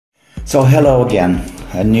So hello again,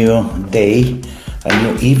 a new day, a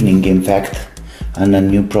new evening in fact, and a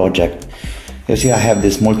new project. You see I have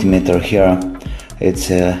this multimeter here. It's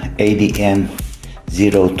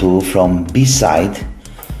ADM02 from Bside,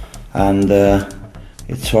 and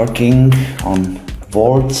it's working on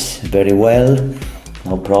volts very well,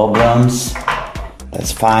 no problems,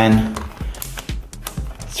 that's fine.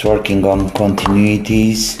 It's working on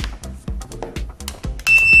continuities,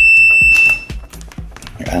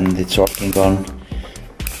 and it's working on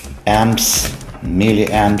amps,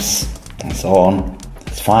 milliamps, and so on.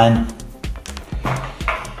 It's fine,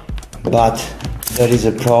 but there is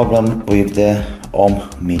a problem with the ohm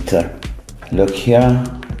meter. Look here,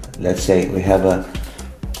 let's say we have a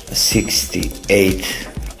 68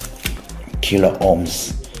 kilo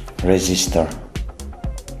ohms resistor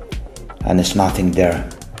and it's nothing there.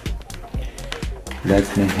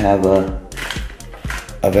 Let me have a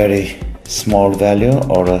very small value,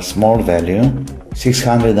 or a small value,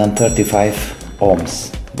 635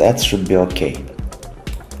 ohms. That should be okay.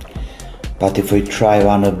 But if we try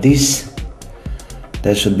one of these,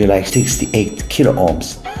 that should be like 68 kilo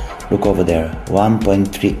ohms. Look over there,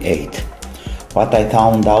 1.38. What I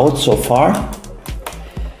found out so far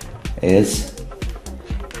is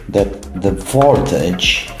that the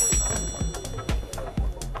voltage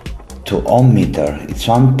to ohm meter, it's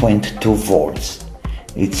 1.2 volts.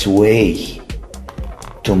 It's way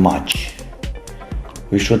too much.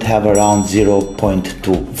 We should have around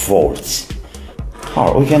 0.2 volts.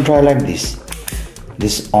 Or we can try like this.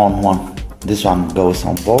 This on one. This one goes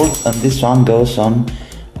on volts and this one goes on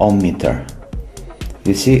ohm meter.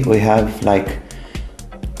 You see we have like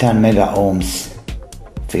 10 mega ohms,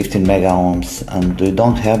 15 mega ohms, and we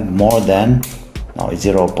don't have more than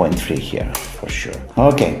 0.3 here for sure.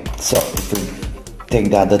 Okay, so if we take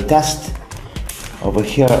the other test, over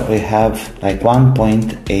here we have like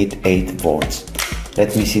 1.88 volts.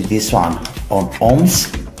 Let me see this one on ohms.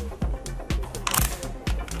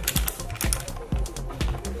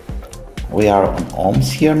 We are on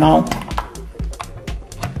ohms here now,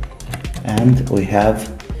 and we have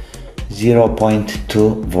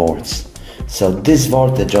 0.2 volts. So this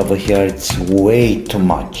voltage over here, it's way too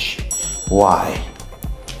much. Why?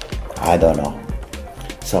 I don't know.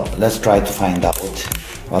 So let's try to find out.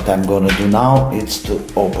 What I'm gonna do now is to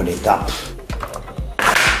open it up.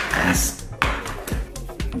 Yes.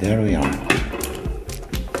 There we are.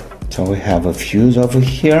 So we have a fuse over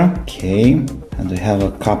here, okay, and we have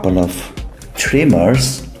a couple of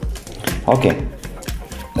trimmers. Okay,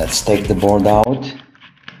 let's take the board out.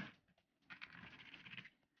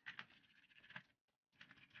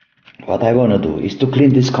 What I want to do is to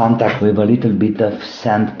clean this contact with a little bit of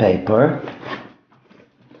sandpaper.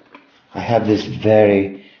 I have this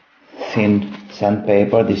very thin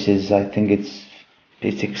sandpaper. This is, I think it's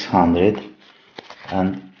P600,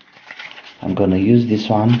 and I'm gonna use this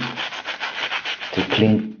one to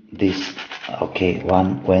clean this. Okay,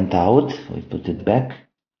 one went out, we put it back.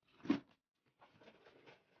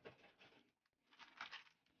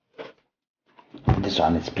 This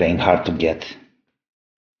one is playing hard to get.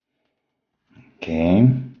 Okay,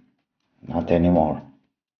 not anymore.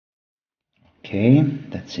 Okay,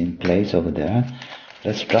 that's in place over there.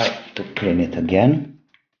 Let's try to clean it again.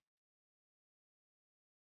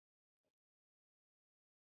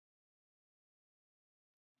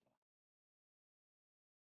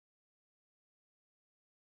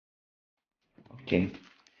 Okay,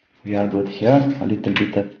 we are good here. A little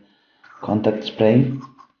bit of contact spray.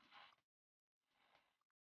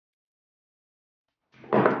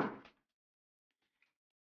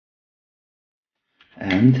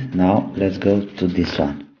 And now let's go to this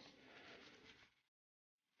one.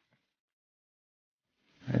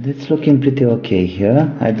 And it's looking pretty okay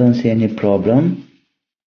here. I don't see any problem.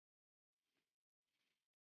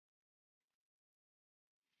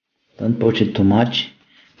 Don't push it too much,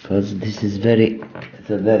 because this is very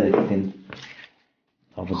thin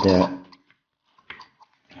over there.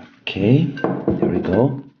 Okay, there we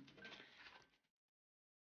go.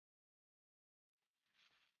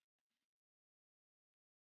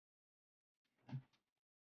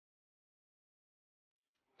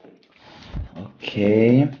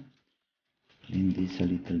 Okay, clean this a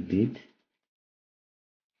little bit.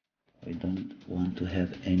 We don't want to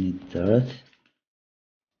have any dirt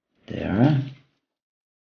there.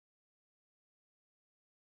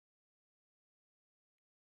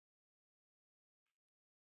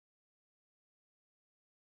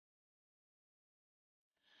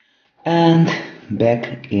 And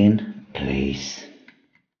back in place.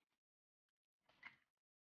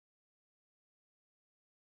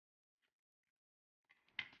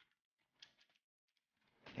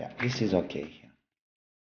 Yeah, this is okay.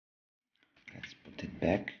 Let's put it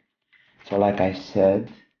back. So like I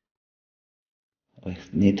said, we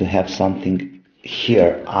need to have something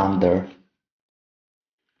here under,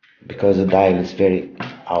 because the dial is very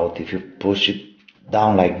out. If you push it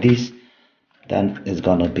down like this, then it's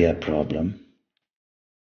gonna be a problem.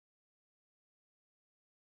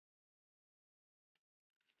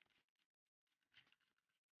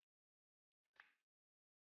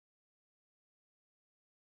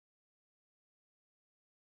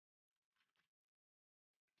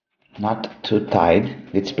 Not too tight.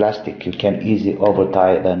 It's plastic. You can easily over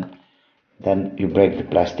tie, then you break the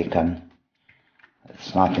plastic and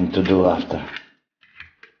it's nothing to do after.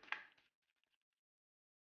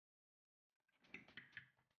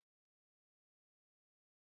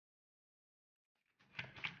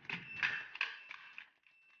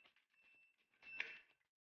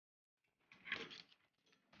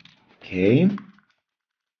 Okay.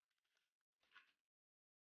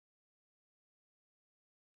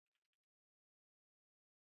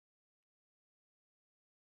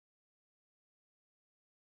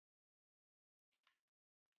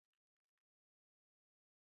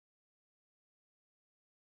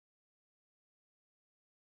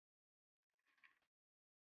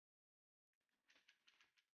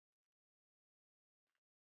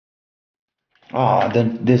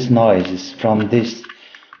 This noise is from these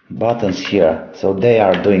buttons here, so they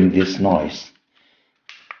are doing this noise.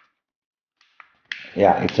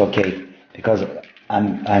 Yeah, it's okay, because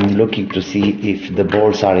I'm looking to see if the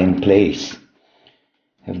bolts are in place,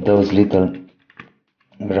 if those little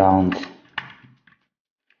round.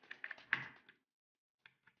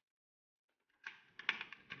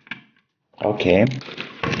 Okay,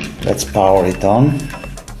 let's power it on.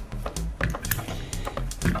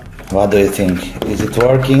 What do you think? Is it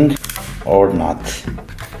working or not?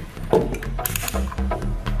 We'll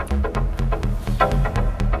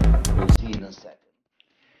see in a second.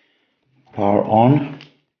 Power on.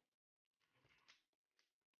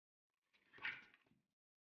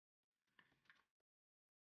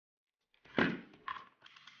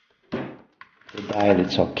 The dial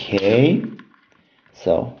is okay.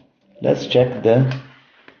 So let's check the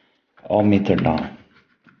ohmmeter now.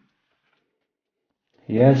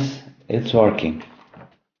 Yes, it's working.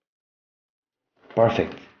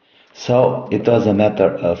 Perfect. So it was a matter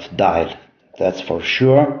of dial, that's for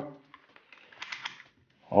sure.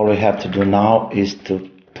 All we have to do now is to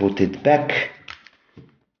put it back.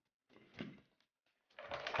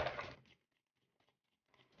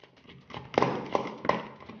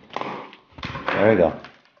 There we go.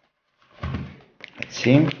 Let's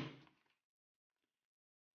see.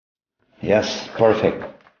 Yes, perfect.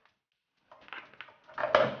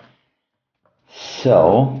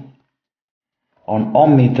 So on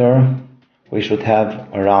ohmmeter we should have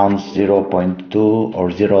around 0.2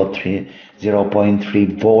 or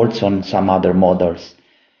 0.3 volts on some other models,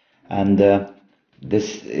 and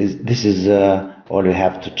this is all you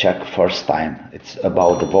have to check first time. It's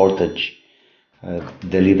about the voltage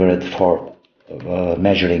delivered for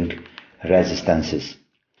measuring resistances.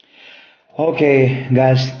 Okay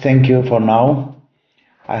guys, thank you for now.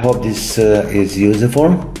 I hope this is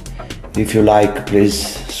useful. If you like, please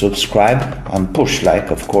subscribe and push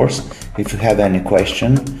like, of course. If you have any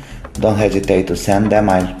question, don't hesitate to send them.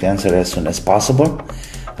 I'll answer as soon as possible.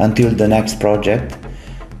 Until the next project,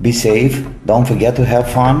 be safe, don't forget to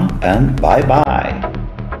have fun, and bye bye.